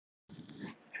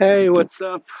Hey, what's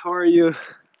up? How are you?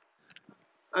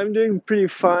 I'm doing pretty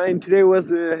fine. Today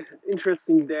was an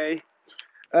interesting day.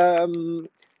 Um,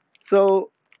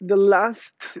 so the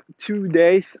last 2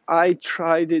 days, I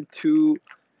tried it to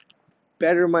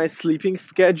better my sleeping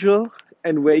schedule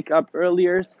and wake up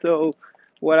earlier. So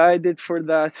what I did for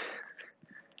that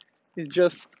is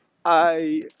just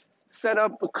I set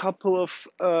up a couple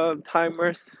of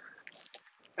timers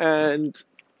and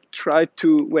tried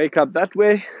to wake up that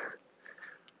way.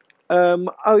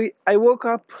 I woke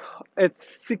up at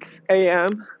 6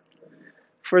 a.m.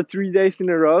 for 3 days in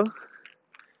a row.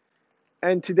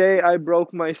 And today I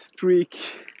broke my streak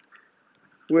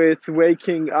with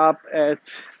waking up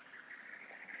at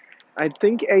I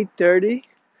think 8:30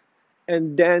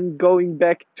 and then going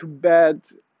back to bed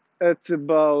at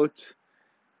about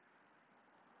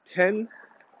 10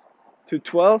 to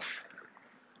 12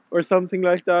 or something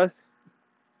like that.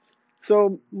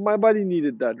 So my body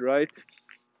needed that, right?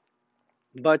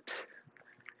 But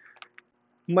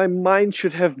my mind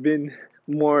should have been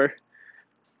more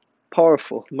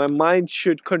powerful. My mind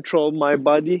should control my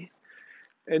body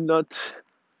and not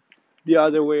the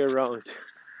other way around.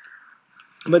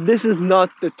 But this is not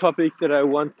the topic that I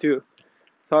want to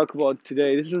talk about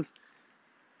today.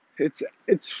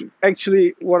 It's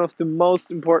actually one of the most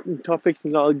important topics,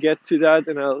 and I'll get to that,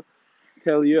 and I'll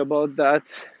tell you about that.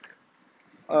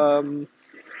 Um,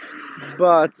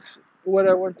 but what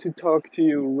I want to talk to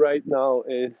you right now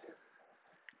is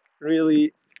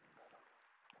really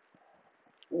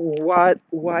why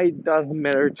it doesn't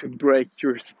matter to break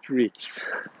your streaks.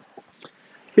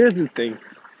 Here's the thing: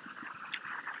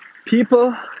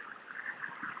 people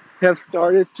have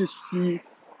started to see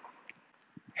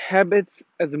habits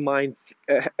as a mind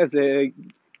as a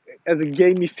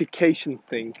gamification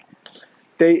thing.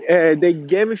 They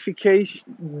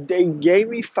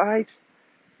gamified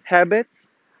habits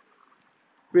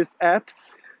with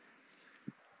apps,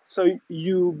 so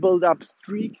you build up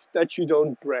streaks that you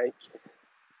don't break.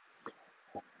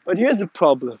 But here's the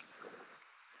problem: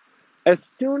 as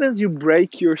soon as you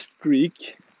break your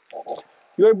streak,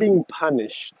 you're being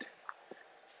punished.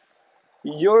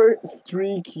 Your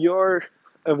streak, your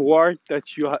award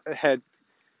that you had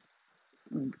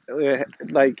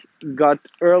like got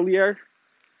earlier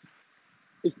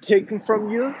is taken from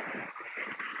you,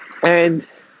 and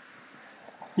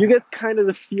you get kind of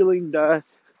the feeling that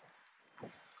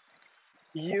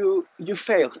you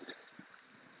failed,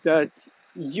 that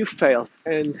you failed.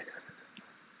 And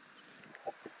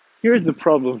here's the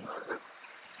problem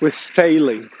with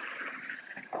failing: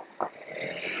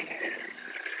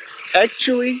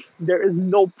 actually there is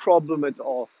no problem at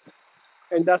all,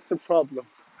 and that's the problem.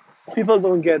 People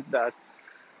don't get that.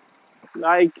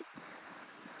 Like,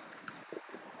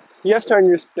 you have to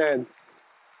understand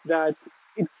that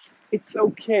it's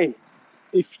okay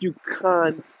if you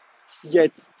can't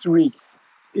get streaks,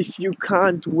 if you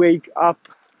can't wake up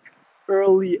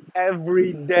early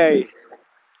every day.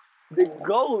 The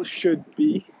goal should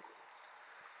be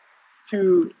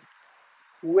to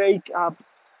wake up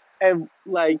and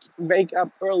wake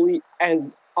up early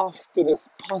as often as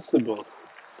possible.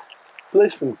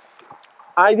 Listen,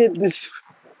 I did this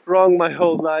wrong my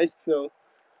whole life, so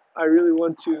I really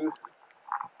want to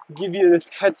give you this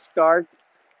head start,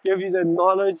 give you the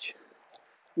knowledge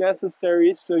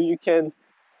necessary so you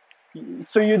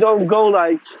don't go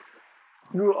like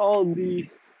through all the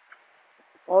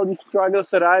struggles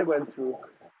that I went through.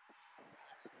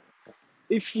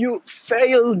 If you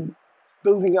fail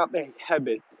building up a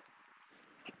habit,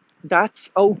 that's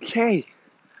okay.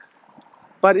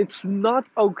 But it's not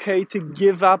okay to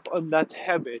give up on that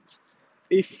habit.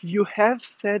 If you have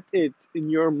set it in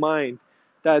your mind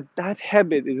that that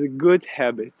habit is a good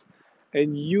habit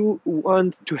and you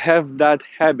want to have that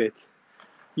habit,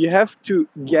 you have to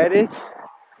get it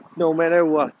no matter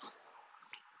what.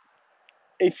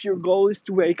 If your goal is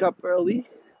to wake up early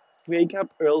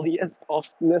as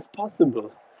often as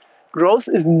possible. Growth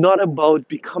is not about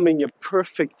becoming a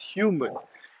perfect human.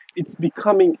 It's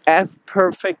becoming as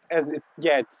perfect as it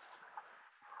gets.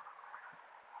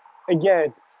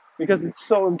 Again, because it's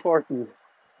so important.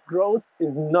 Growth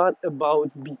is not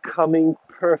about becoming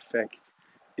perfect.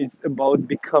 It's about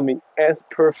becoming as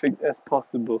perfect as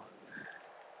possible.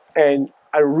 And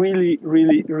I really,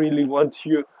 really, really want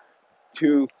you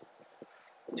to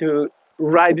to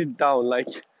write it down. Like,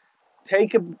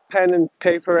 take a pen and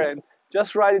paper and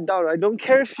just write it down. I don't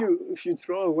care if you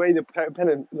throw away the pen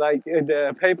and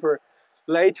the paper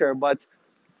later, but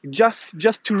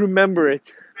just to remember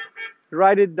it,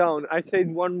 write it down. I say it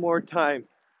one more time.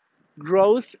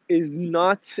 Growth is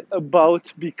not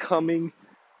about becoming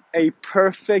a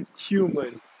perfect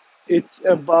human. It's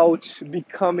about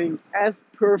becoming as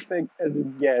perfect as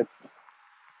it gets.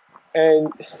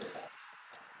 And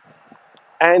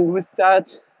with that,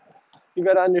 you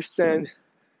gotta understand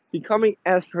becoming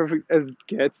as perfect as it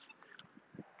gets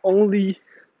only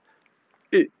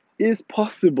it is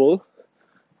possible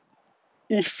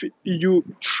if you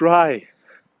try.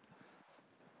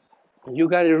 You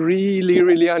gotta really,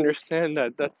 really understand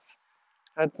that.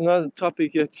 That's not a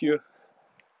topic that you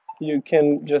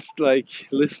can just like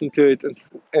listen to it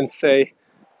and say,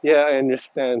 yeah, I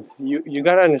understand. You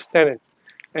gotta understand it.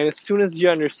 And as soon as you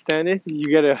understand it, you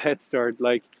get a head start.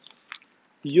 Like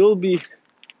you'll be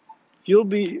you'll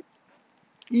be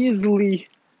easily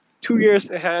 2 years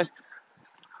ahead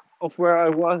of where I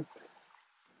was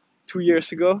 2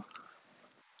 years ago.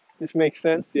 This makes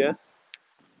sense, yeah.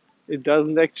 It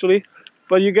doesn't actually,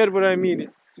 but you get what I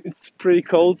mean. It's pretty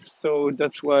cold, so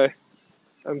that's why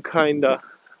I'm kinda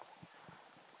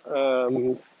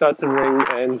stuttering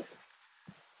and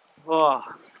oh,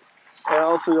 I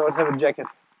also don't have a jacket.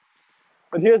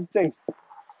 But here's the thing.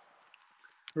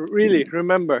 Really,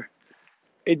 remember,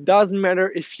 it doesn't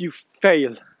matter if you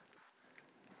fail,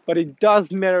 but it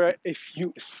does matter if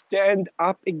you stand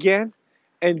up again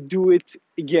and do it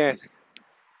again.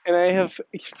 And I have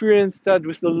experienced that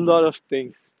with a lot of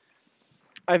things.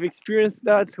 I've experienced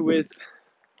that with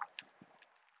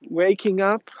waking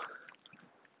up,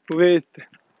 with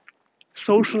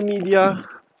social media,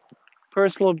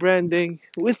 personal branding,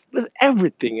 with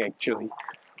everything actually.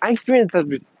 I experienced that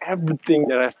with everything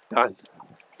that I've done.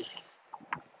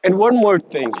 And one more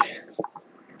thing.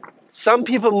 Some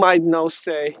people might now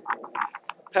say,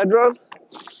 Pedro,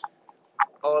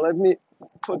 oh, let me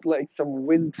put like some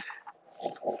wind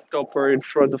stopper in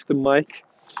front of the mic.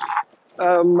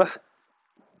 Um,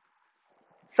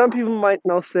 some people might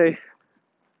now say,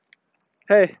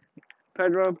 hey,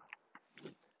 Pedro,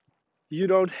 you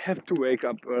don't have to wake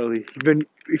up early. Even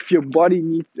if your body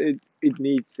needs it, it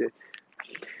needs it.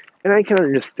 And I can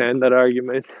understand that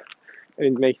argument, and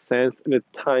it makes sense. And at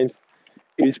times,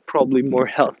 it is probably more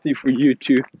healthy for you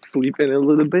to sleep in a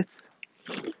little bit.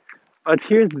 But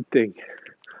here's the thing.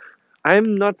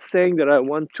 I'm not saying that I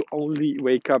want to only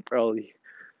wake up early.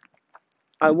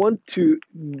 I want to,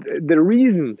 the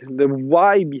reason, the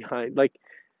why behind, like,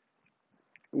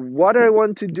 what I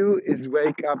want to do is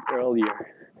wake up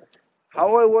earlier.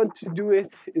 How I want to do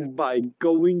it is by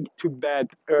going to bed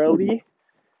early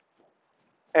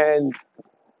and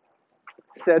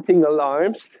setting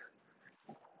alarms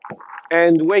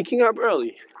and waking up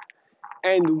early.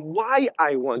 And why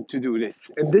I want to do this,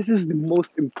 and this is the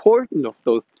most important of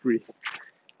those three,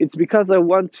 it's because I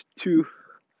want to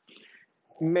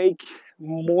make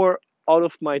more out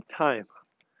of my time.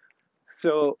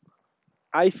 So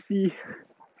I see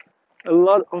a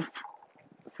lot of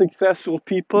successful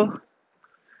people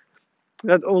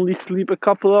that only sleep a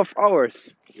couple of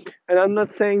hours. And I'm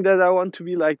not saying that I want to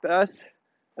be like that.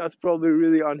 That's probably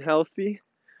really unhealthy.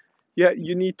 Yeah,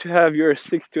 you need to have your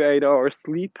 6 to 8 hours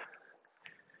sleep,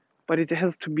 but it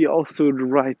has to be also the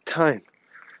right time.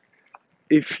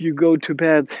 If you go to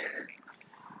bed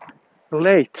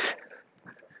late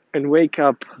and wake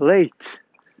up late,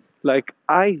 like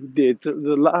I did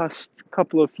the last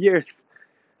couple of years,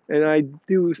 and I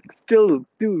do still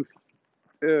do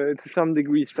to some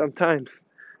degree sometimes,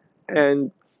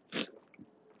 and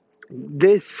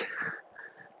this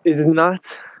is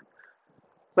not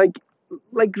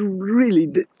like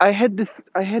really. I had this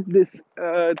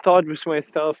thought with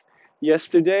myself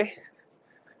yesterday.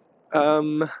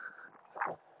 Um,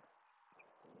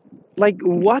 like,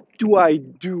 what do I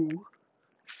do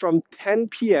from 10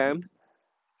 p.m.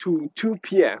 to 2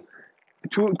 p.m.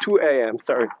 to 2 a.m.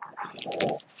 Sorry.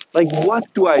 Like,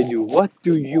 what do I do? What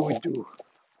do you do?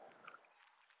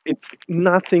 It's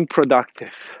nothing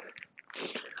productive.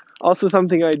 Also,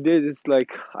 something I did is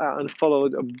like I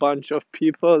unfollowed a bunch of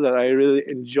people that I really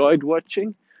enjoyed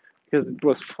watching because it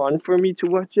was fun for me to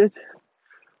watch it,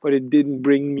 but it didn't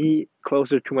bring me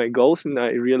closer to my goals. And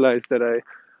I realized that I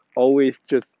always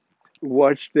just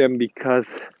watch them because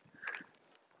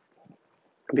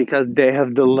they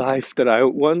have the life that I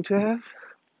want to have.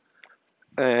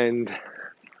 And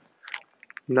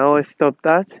now I stopped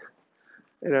that,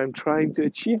 and I'm trying to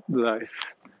achieve the life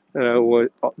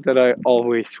that I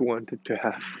always wanted to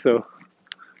have. So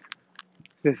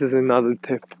this is another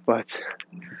tip, but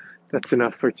that's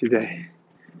enough for today.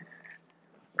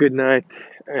 Good night,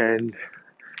 and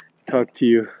talk to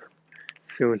you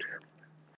soon.